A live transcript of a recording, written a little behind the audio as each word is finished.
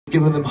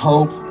giving them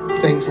hope,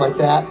 things like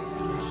that.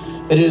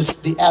 It is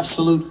the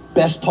absolute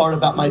best part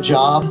about my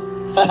job.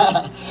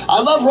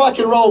 I love rock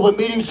and roll, but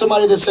meeting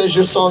somebody that says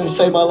your song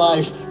saved my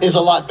life is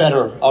a lot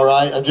better, all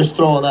right? I'm just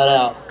throwing that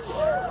out.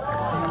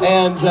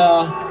 And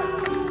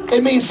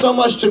it means so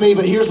much to me,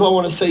 but here's what I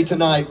want to say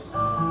tonight,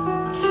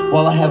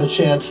 while I have a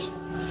chance,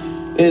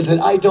 is that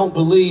I don't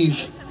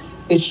believe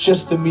it's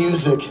just the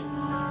music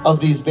of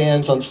these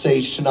bands on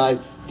stage tonight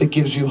that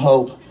gives you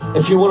hope.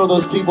 If you're one of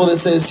those people that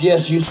says,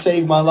 yes, you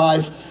saved my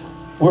life,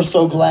 we're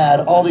so glad,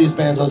 all these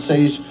bands on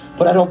stage,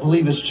 but I don't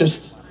believe it's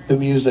just the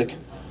music.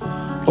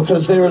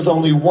 Because there is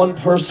only one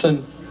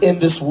person in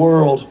this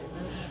world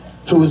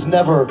who has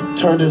never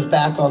turned his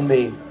back on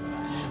me.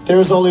 There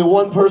is only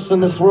one person in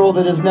this world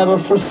that has never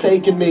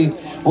forsaken me,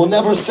 will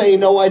never say,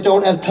 no, I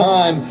don't have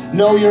time,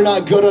 no, you're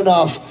not good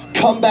enough,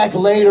 come back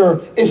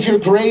later if your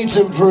grades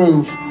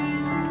improve.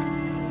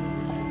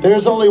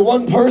 There's only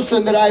one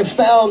person that I've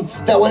found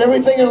that when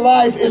everything in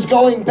life is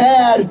going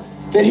bad,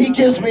 that he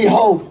gives me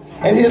hope,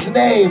 and his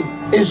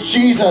name is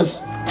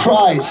Jesus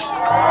Christ.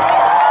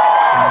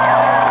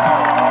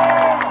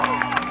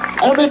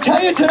 And I'm going to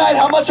tell you tonight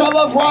how much I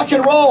love rock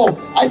and roll.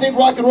 I think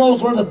rock and roll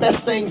is one of the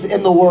best things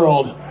in the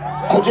world.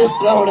 I'm just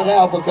throwing it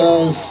out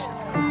because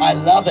I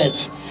love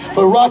it.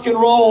 But rock and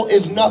roll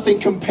is nothing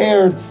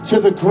compared to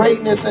the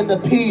greatness and the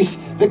peace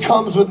that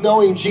comes with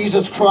knowing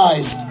Jesus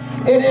Christ.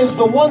 It is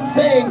the one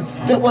thing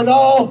that when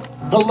all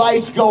the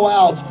lights go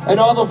out and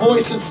all the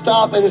voices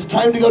stop and it's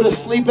time to go to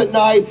sleep at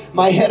night,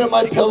 my head on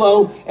my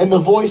pillow and the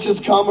voices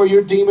come, or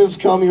your demons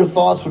come, your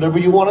thoughts, whatever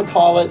you want to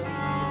call it,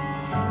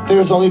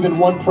 there's only been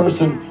one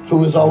person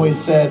who has always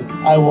said,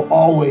 I will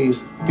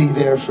always be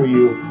there for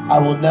you. I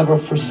will never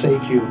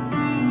forsake you.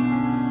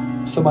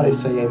 Somebody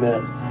say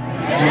amen. You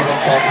know what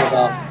I'm talking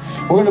about.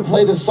 We're going to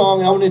play this song,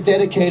 and I want to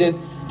dedicate it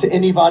to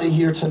anybody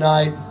here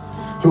tonight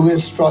who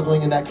is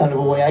struggling in that kind of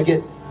a way. I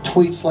get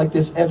tweets like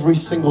this every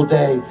single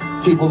day.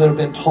 People that have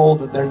been told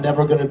that they're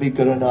never going to be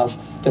good enough.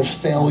 They're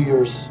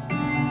failures.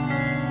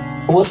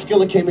 And what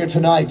Skillet came here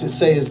tonight to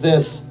say is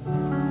this,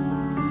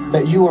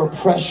 that you are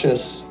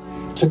precious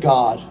to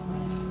God.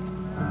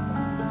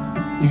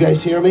 You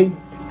guys hear me?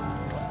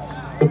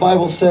 The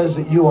Bible says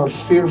that you are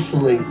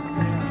fearfully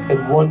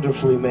and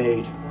wonderfully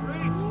made.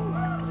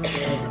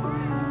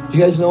 You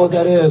guys know what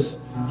that is?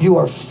 You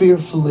are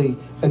fearfully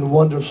and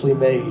wonderfully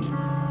made.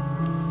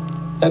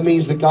 That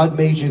means that God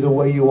made you the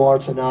way you are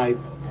tonight.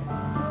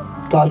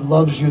 God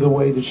loves you the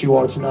way that you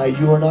are tonight.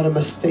 You are not a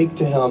mistake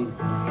to Him.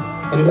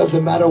 And it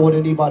doesn't matter what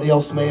anybody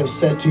else may have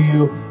said to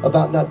you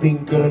about not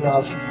being good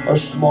enough or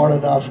smart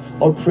enough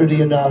or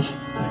pretty enough,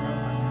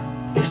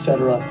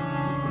 etc.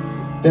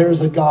 There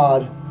is a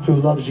God who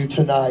loves you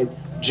tonight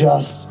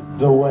just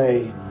the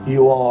way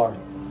you are.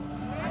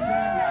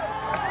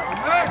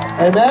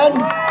 Amen?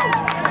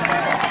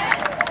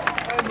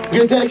 I'm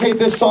going to dedicate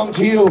this song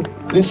to you.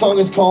 This song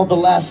is called The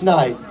Last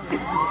Night.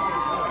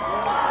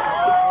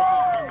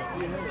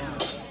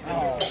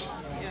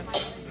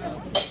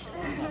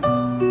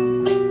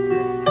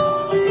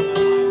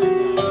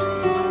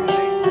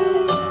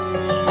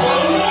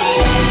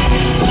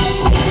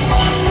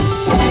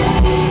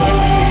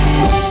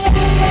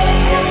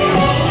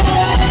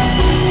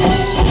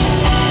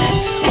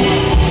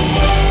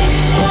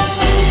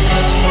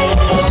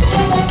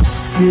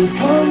 You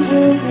come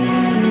to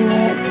me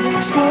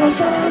like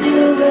scars on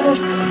your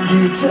wrist.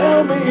 You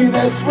tell me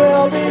this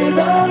will be the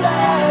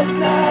last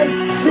night.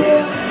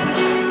 Feel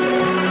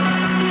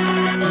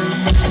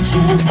I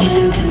just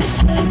came to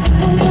say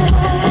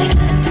goodbye.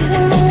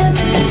 Didn't want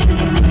you to see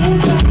me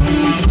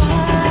going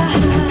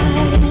fine,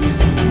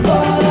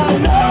 but I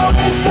know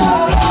it's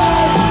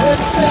alright.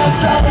 This is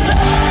the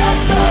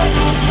last night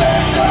to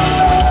spend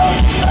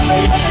alone. Let me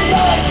in the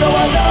eyes so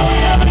I know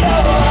you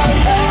know I'm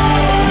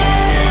never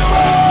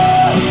anywhere.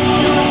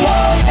 You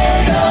want me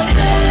to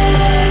be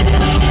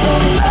the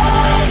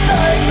last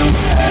night to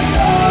spend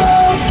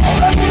alone. I'll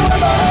let you in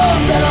my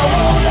arms and I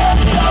won't let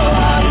go.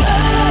 I'm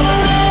never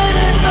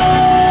anything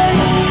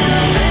you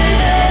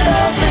needed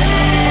of me.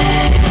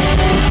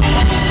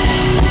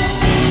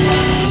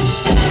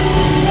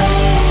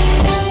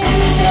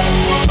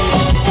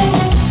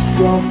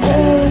 Your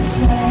parents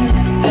say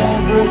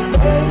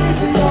everything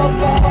is your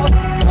fault,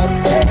 but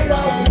they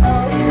don't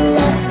know you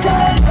like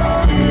I know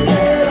you.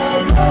 They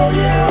don't know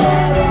you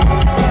at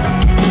all.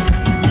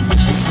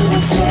 So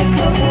sick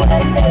of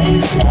what they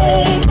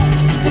say.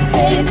 It's just a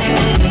phase,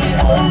 you'll be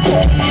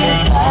okay, you're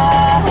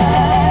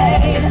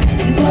fine.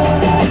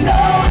 But I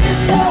know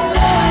it's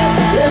alright.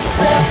 This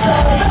is the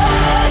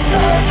last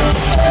night to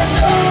spend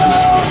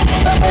alone.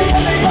 Let me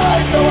in the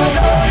eyes so I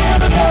know you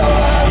know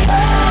I'm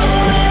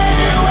never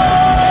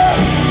anywhere.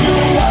 You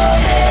want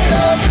me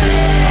to be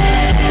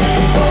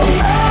the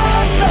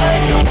last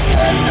night to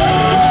spend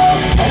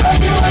alone. I'll let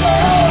you in my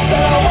arms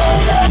and I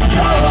won't let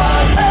go.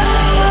 I'm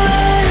never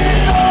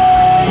anything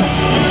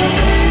you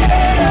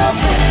needed of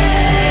me.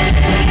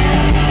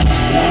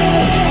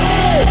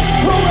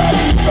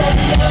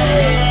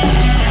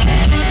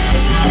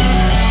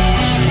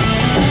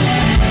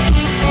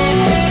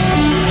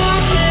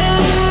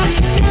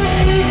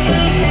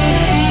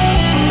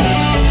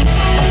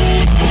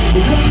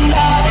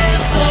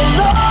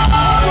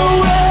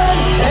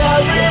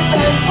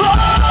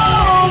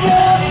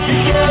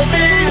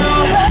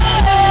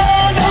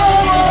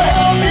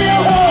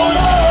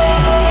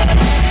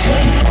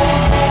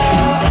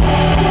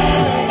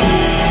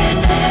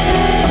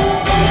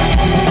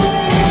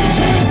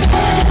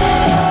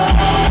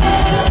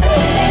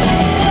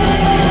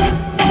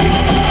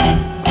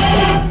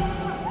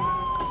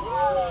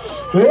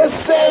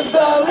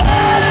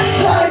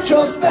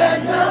 just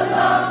spend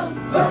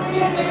Put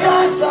me in the